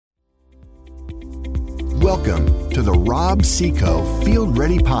Welcome to the Rob Seco Field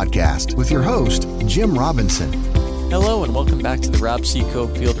Ready Podcast with your host, Jim Robinson. Hello and welcome back to the Rob Seco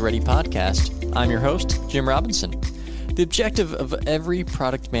Field Ready Podcast. I'm your host, Jim Robinson. The objective of every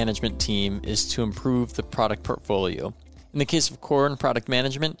product management team is to improve the product portfolio. In the case of corn product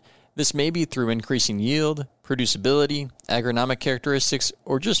management, this may be through increasing yield, producibility, agronomic characteristics,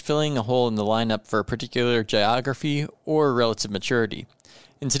 or just filling a hole in the lineup for a particular geography or relative maturity.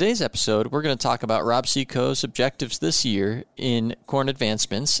 In today's episode, we're going to talk about Rob Seco's objectives this year in corn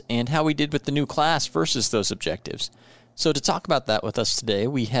advancements and how we did with the new class versus those objectives. So to talk about that with us today,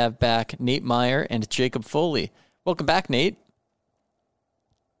 we have back Nate Meyer and Jacob Foley. Welcome back, Nate.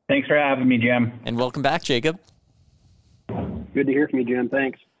 Thanks for having me, Jim. And welcome back, Jacob. Good to hear from you, Jim.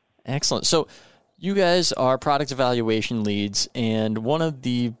 Thanks. Excellent. So you guys are product evaluation leads, and one of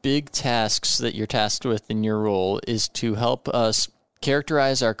the big tasks that you're tasked with in your role is to help us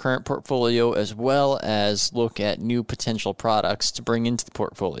characterize our current portfolio as well as look at new potential products to bring into the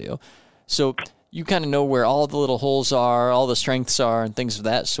portfolio. So you kind of know where all the little holes are, all the strengths are, and things of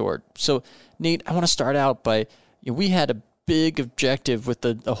that sort. So, Nate, I want to start out by, we had a big objective with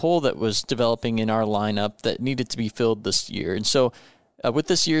a hole that was developing in our lineup that needed to be filled this year. And so with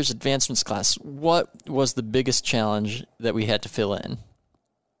this year's advancements class, what was the biggest challenge that we had to fill in?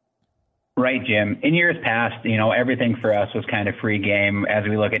 Right, Jim. In years past, everything for us was kind of free game as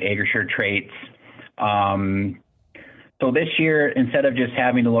we look at AgriSure traits. So this year, instead of just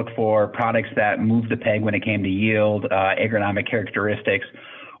having to look for products that move the peg when it came to yield, agronomic characteristics,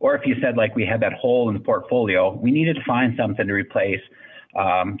 or if you said like we had that hole in the portfolio, we needed to find something to replace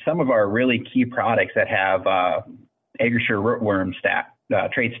some of our really key products that have AgriSure rootworm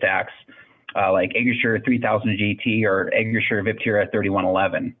trait stacks, like AgriSure 3000 GT or AgriSure Viptera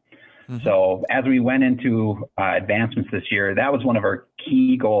 3111. So as we went into advancements this year, that was one of our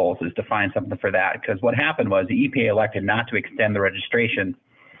key goals, is to find something for that. Because what happened was the EPA elected not to extend the registration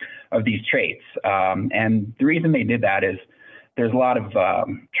of these traits. And the reason they did that is there's a lot of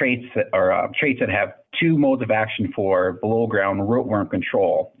traits that have two modes of action for below ground rootworm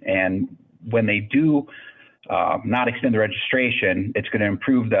control. And when they do not extend the registration, it's going to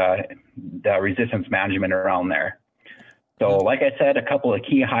improve the resistance management around there. So like I said, a couple of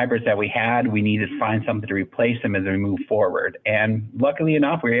key hybrids that we had, we needed to find something to replace them as we move forward. And luckily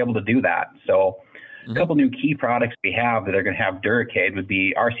enough, we were able to do that. So a couple new key products we have that are going to have Duracade would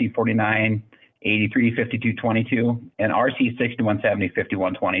be RC49 83 5222 and RC 6170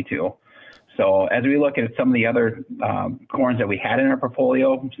 5122. So as we look at some of the other corns that we had in our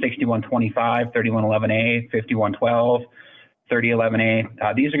portfolio, 6125, 3111A, 5112,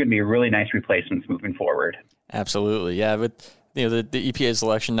 3011A, these are going to be really nice replacements moving forward. Absolutely, yeah. But the EPA's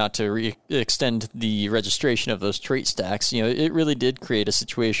election not to extend the registration of those trait stacks, it really did create a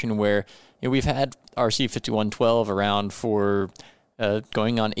situation where we've had RC 5112 around for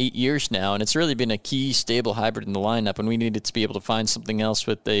going on 8 years now, and it's really been a key stable hybrid in the lineup. And we needed to be able to find something else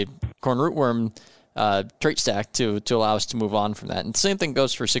with a corn rootworm trait stack to allow us to move on from that. And the same thing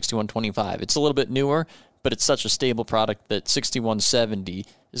goes for 6125. It's a little bit newer, but it's such a stable product that 6170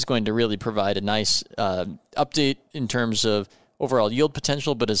 is going to really provide a nice update in terms of overall yield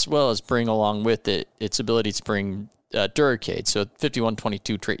potential, but as well as bring along with it its ability to bring Duracade, so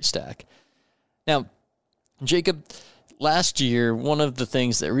 5122 trait stack. Now, Jacob, last year, one of the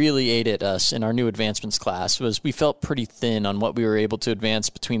things that really aided us in our new advancements class was we felt pretty thin on what we were able to advance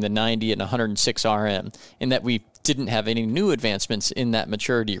between the 90 and 106 RM, in that we didn't have any new advancements in that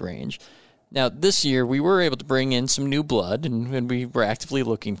maturity range. Now, this year, we were able to bring in some new blood, and we were actively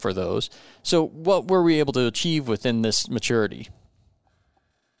looking for those. So what were we able to achieve within this maturity?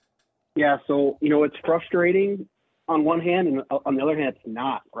 Yeah, so, it's frustrating on one hand, and on the other hand, it's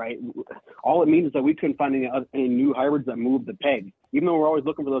not, right? All it means is that we couldn't find any new hybrids that moved the peg. Even though we're always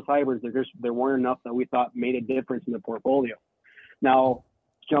looking for those hybrids, there weren't enough that we thought made a difference in the portfolio. Now,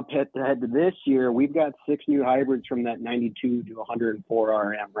 jump head to this year, we've got 6 new hybrids from that 92 to 104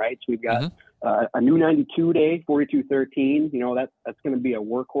 RM, right? So we've got a new 92 day, 4213. That's going to be a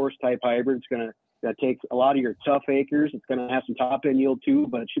workhorse type hybrid. That takes a lot of your tough acres. It's going to have some top end yield too,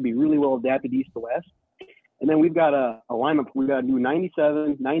 but it should be really well adapted east to west. And then we've got a lineup. We've got a new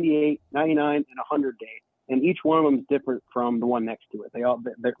 97, 98, 99, and 100 day. And each one of them is different from the one next to it.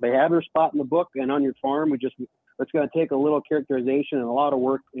 They have their spot in the book and on your farm. It's going to take a little characterization and a lot of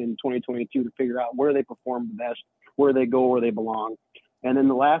work in 2022 to figure out where they perform the best, where they go, where they belong. And then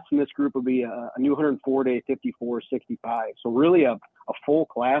the last in this group will be a new 104-day 54-65. So really a full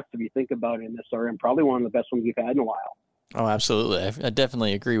class, if you think about it, in this RM, probably one of the best ones we've had in a while. Oh, absolutely. I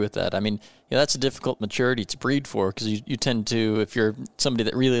definitely agree with that. I mean, that's a difficult maturity to breed for because you tend to, if you're somebody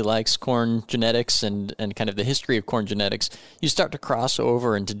that really likes corn genetics and kind of the history of corn genetics, you start to cross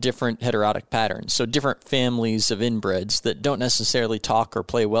over into different heterotic patterns. So different families of inbreds that don't necessarily talk or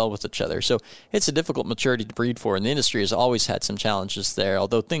play well with each other. So it's a difficult maturity to breed for. And the industry has always had some challenges there,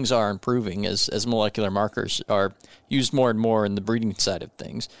 although things are improving as molecular markers are used more and more in the breeding side of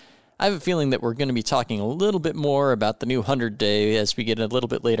things. I have a feeling that we're going to be talking a little bit more about the new 100 Day as we get a little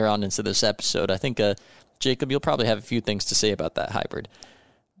bit later on into this episode. I think, Jacob, you'll probably have a few things to say about that hybrid.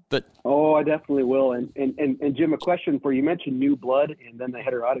 But I definitely will. And Jim, a question for you. You mentioned new blood and then the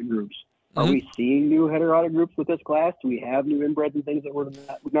heterotic groups. Are we seeing new heterotic groups with this class? Do we have new inbreds and things that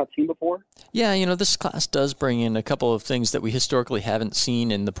we've not seen before? Yeah, this class does bring in a couple of things that we historically haven't seen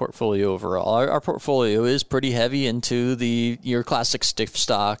in the portfolio overall. Our portfolio is pretty heavy into your classic stiff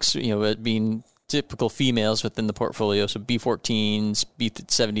stocks, it being typical females within the portfolio, so B14s,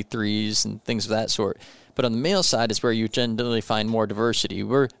 B73s, and things of that sort. But on the male side is where you generally find more diversity.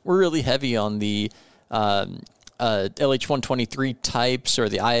 We're really heavy on the LH123 types or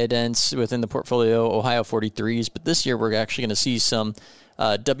the iodents within the portfolio, Ohio 43s. But this year we're actually going to see some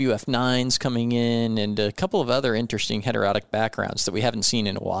WF9s coming in and a couple of other interesting heterotic backgrounds that we haven't seen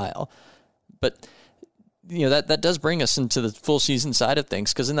in a while. But that does bring us into the full season side of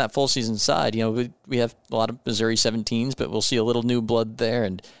things, because in that full season side, we have a lot of Missouri 17s, but we'll see a little new blood there.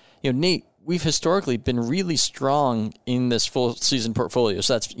 And Nate, we've historically been really strong in this full season portfolio.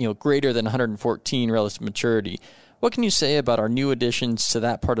 So that's, greater than 114 relative maturity. What can you say about our new additions to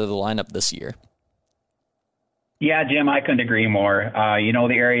that part of the lineup this year? Yeah, Jim, I couldn't agree more.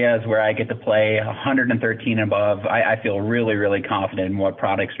 The areas where I get to play 113 and above, I feel really, really confident in what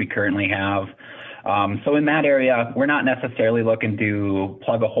products we currently have. So in that area, we're not necessarily looking to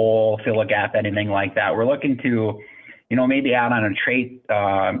plug a hole, fill a gap, anything like that. We're looking to maybe add on a trait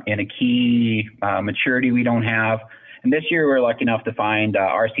in a key maturity we don't have. And this year we're lucky enough to find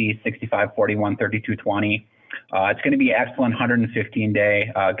RC 6541 3220. It's going to be excellent 115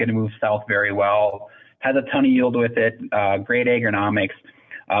 day, going to move south very well, has a ton of yield with it, great agronomics.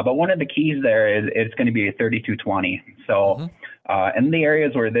 But one of the keys there is it's going to be a 3220. So in the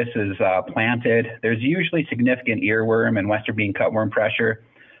areas where this is planted, there's usually significant earworm and western bean cutworm pressure.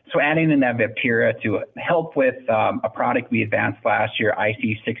 So adding in that Viptera to help with a product we advanced last year,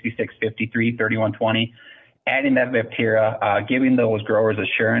 IC 6653 3120, adding that Viptera, giving those growers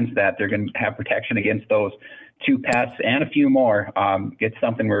assurance that they're going to have protection against those two pests and a few more, it's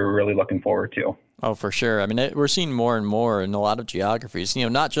something we're really looking forward to. Oh, for sure. I mean, we're seeing more and more in a lot of geographies,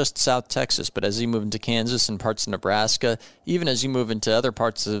 not just South Texas, but as you move into Kansas and parts of Nebraska, even as you move into other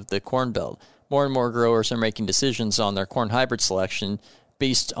parts of the Corn Belt, more and more growers are making decisions on their corn hybrid selection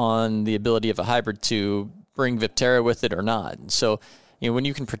based on the ability of a hybrid to bring Viptera with it or not. And so, when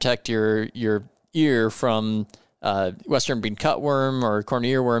you can protect your ear from western bean cutworm or corn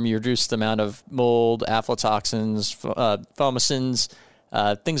earworm, you reduce the amount of mold, aflatoxins, fomicins,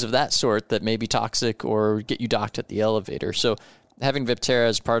 things of that sort that may be toxic or get you docked at the elevator. So having Viptera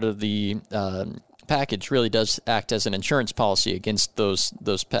as part of the package really does act as an insurance policy against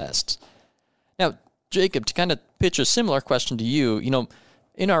those pests. Now, Jacob, to kind of pitch a similar question to you,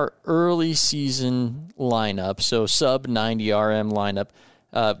 in our early season lineup, so sub 90 RM lineup,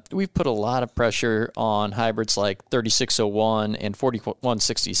 we've put a lot of pressure on hybrids like 3601 and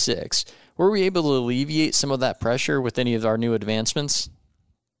 4166. Were we able to alleviate some of that pressure with any of our new advancements?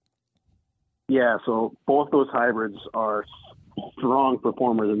 Yeah, so both those hybrids are strong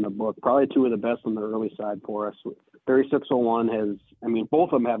performers in the book, probably two of the best on the early side for us. 3601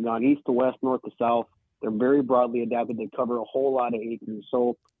 both of them have gone east to west, north to south. They're very broadly adapted. They cover a whole lot of acres.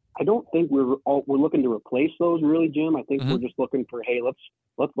 So I don't think we're looking to replace those really, Jim. I think we're just looking for, hey, let's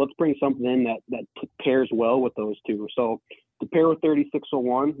bring something in that pairs well with those two. So to pair with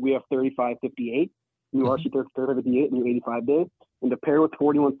 3601, we have 3558, new RC 3558, new 85 day. And to pair with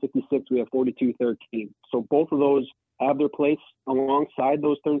 4166, we have 4213. So both of those have their place alongside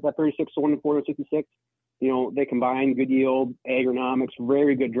those 3601 and 4166. They combine good yield, agronomics,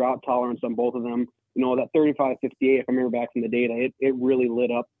 very good drought tolerance on both of them. That 3558, if I remember back from the data, it really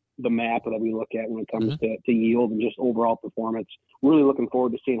lit up the map that we look at when it comes to yield and just overall performance. Really looking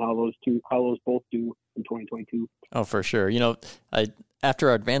forward to seeing how those both do in 2022. Oh, for sure. After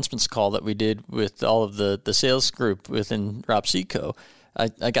our advancements call that we did with all of the sales group within Rob Seco,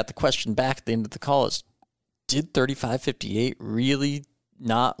 I got the question back at the end of the call is, did 3558 really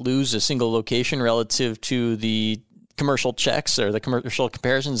not lose a single location relative to the commercial checks or the commercial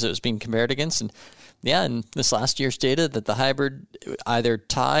comparisons it was being compared against? And yeah, in this last year's data, that the hybrid either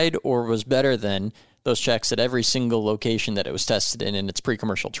tied or was better than those checks at every single location that it was tested in its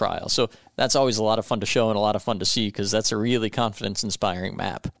pre-commercial trial. So that's always a lot of fun to show and a lot of fun to see because that's a really confidence-inspiring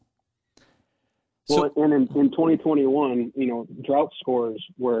map. Well, and in 2021, drought scores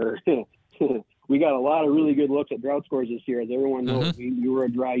were we got a lot of really good looks at drought scores this year. As everyone knows, we were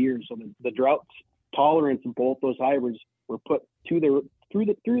a dry year, so the drought tolerance of both those hybrids were put through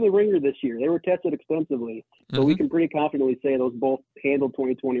the ringer this year. They were tested extensively, so we can pretty confidently say those both handled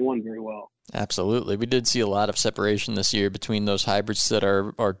 2021 very well. Absolutely. We did see a lot of separation this year between those hybrids that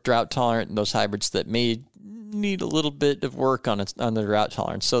are drought tolerant and those hybrids that may need a little bit of work on the drought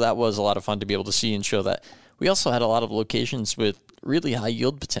tolerance. So that was a lot of fun to be able to see and show that. We also had a lot of locations with really high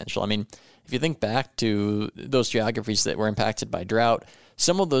yield potential. I mean, if you think back to those geographies that were impacted by drought,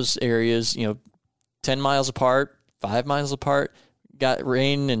 some of those areas, 10 miles apart, 5 miles apart, got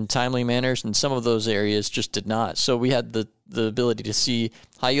rain in timely manners, and some of those areas just did not. So we had the ability to see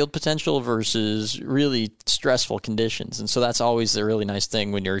high yield potential versus really stressful conditions. And so that's always a really nice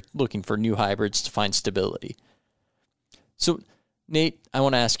thing when you're looking for new hybrids to find stability. So, Nate, I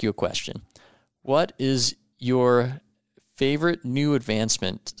want to ask you a question. What is your favorite new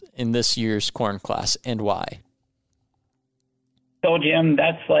advancement in this year's corn class and why? So, Jim,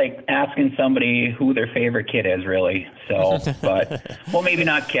 that's like asking somebody who their favorite kid is, really. So, but, well, maybe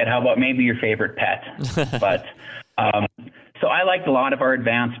not kid. How about maybe your favorite pet? But, so I liked a lot of our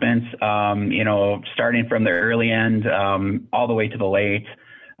advancements, starting from the early end all the way to the late.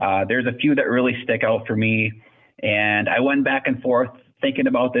 There's a few that really stick out for me. And I went back and forth thinking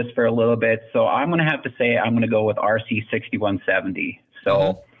about this for a little bit. So I'm going to have to say I'm going to go with RC6170.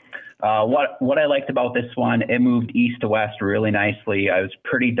 So what I liked about this one, it moved east to west really nicely. I was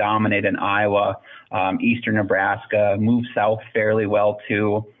pretty dominant in Iowa, eastern Nebraska, moved south fairly well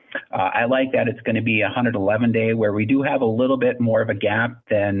too. I like that it's going to be a 111 day where we do have a little bit more of a gap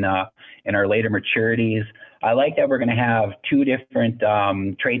than in our later maturities. I like that we're going to have two different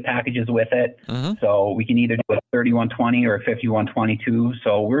trade packages with it. So we can either do a 3120 or a 5122.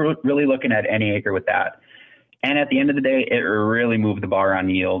 So we're really looking at any acre with that. And at the end of the day, it really moved the bar on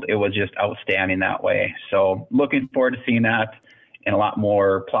yield. It was just outstanding that way. So looking forward to seeing that in a lot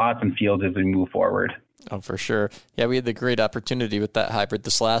more plots and fields as we move forward. Oh, for sure. Yeah, we had the great opportunity with that hybrid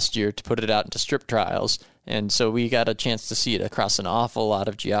this last year to put it out into strip trials. And so we got a chance to see it across an awful lot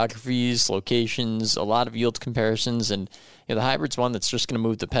of geographies, locations, a lot of yield comparisons. And the hybrid's one that's just going to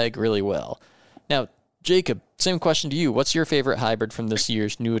move the peg really well. Now, Jacob, same question to you. What's your favorite hybrid from this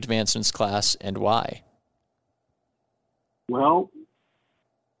year's new advancements class and why? Well,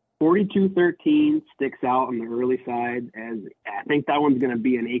 4213 sticks out on the early side as I think that one's going to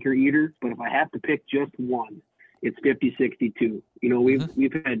be an acre eater. But if I have to pick just one, it's 5062.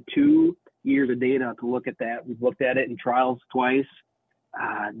 We've had 2 years of data to look at that. We've looked at it in trials twice.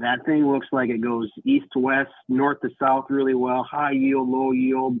 That thing looks like it goes east to west, north to south really well, high yield, low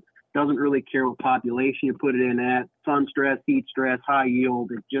yield. Doesn't really care what population you put it in at, sun stress, heat stress, high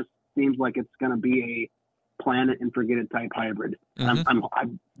yield. It just seems like it's going to be a plan it and forget it type hybrid.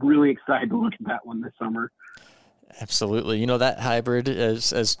 I'm really excited to look at that one this summer. Absolutely. That hybrid,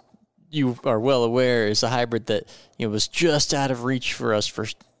 as you are well aware, is a hybrid that was just out of reach for us for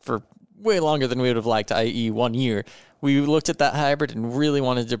way longer than we would have liked, i.e. 1 year. We looked at that hybrid and really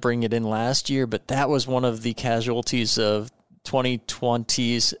wanted to bring it in last year, but that was one of the casualties of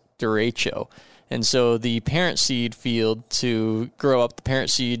 2020's derecho. And so the parent seed field to grow up the parent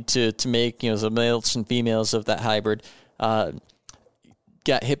seed to make, the males and females of that hybrid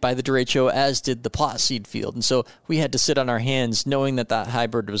got hit by the derecho, as did the plot seed field. And so we had to sit on our hands knowing that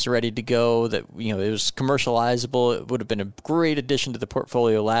hybrid was ready to go, that, it was commercializable. It would have been a great addition to the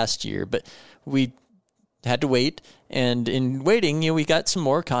portfolio last year, but we had to wait. And in waiting, we got some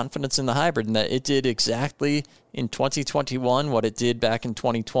more confidence in the hybrid and that it did exactly in 2021 what it did back in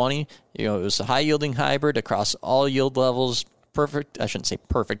 2020. It was a high-yielding hybrid across all yield levels. Perfect. I shouldn't say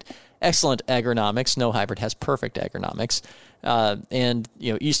perfect. Excellent agronomics. No hybrid has perfect agronomics. And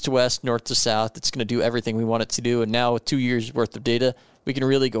east to west, north to south, it's going to do everything we want it to do. And now with 2 years worth of data, we can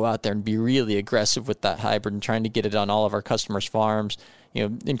really go out there and be really aggressive with that hybrid and trying to get it on all of our customers' farms.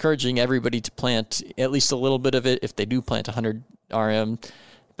 Encouraging everybody to plant at least a little bit of it if they do plant 100 RM.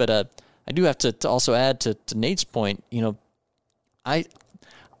 But I do have to also add to Nate's point,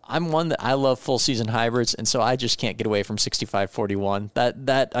 I'm one that I love full season hybrids, and so I just can't get away from 6541.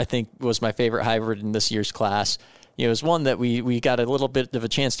 That I think was my favorite hybrid in this year's class. It was one that we got a little bit of a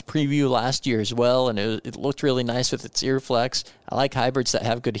chance to preview last year as well, and it looked really nice with its ear flex. I like hybrids that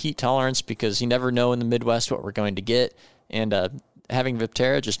have good heat tolerance because you never know in the Midwest what we're going to get, and having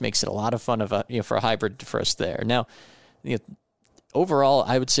Viptera just makes it a lot of fun for a hybrid for us there. Now, overall,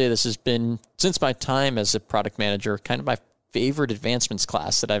 I would say this has been, since my time as a product manager, kind of my favorite advancements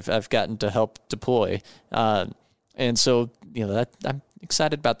class that I've gotten to help deploy. And so, I'm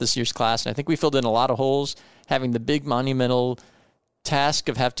excited about this year's class. And I think we filled in a lot of holes, having the big monumental task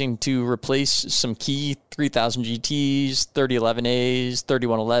of having to replace some key 3000 GTs, 3011As,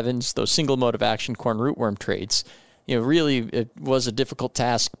 3111s, those single mode of action corn rootworm traits. Really it was a difficult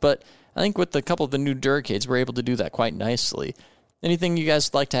task, but I think with a couple of the new Duracades, we're able to do that quite nicely. Anything you guys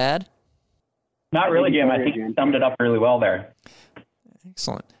would like to add? Not really, Jim. I think you summed it up really well there.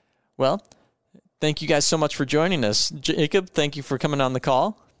 Excellent. Well, thank you guys so much for joining us. Jacob, thank you for coming on the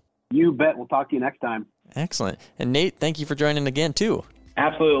call. You bet. We'll talk to you next time. Excellent. And Nate, thank you for joining again, too.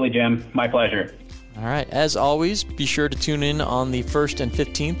 Absolutely, Jim. My pleasure. All right. As always, be sure to tune in on the 1st and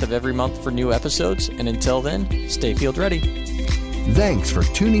 15th of every month for new episodes. And until then, stay field ready. Thanks for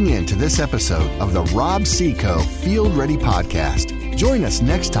tuning in to this episode of the Rob Seco Field Ready Podcast. Join us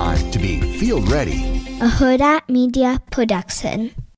next time to be Field Ready. A Huda Media Production.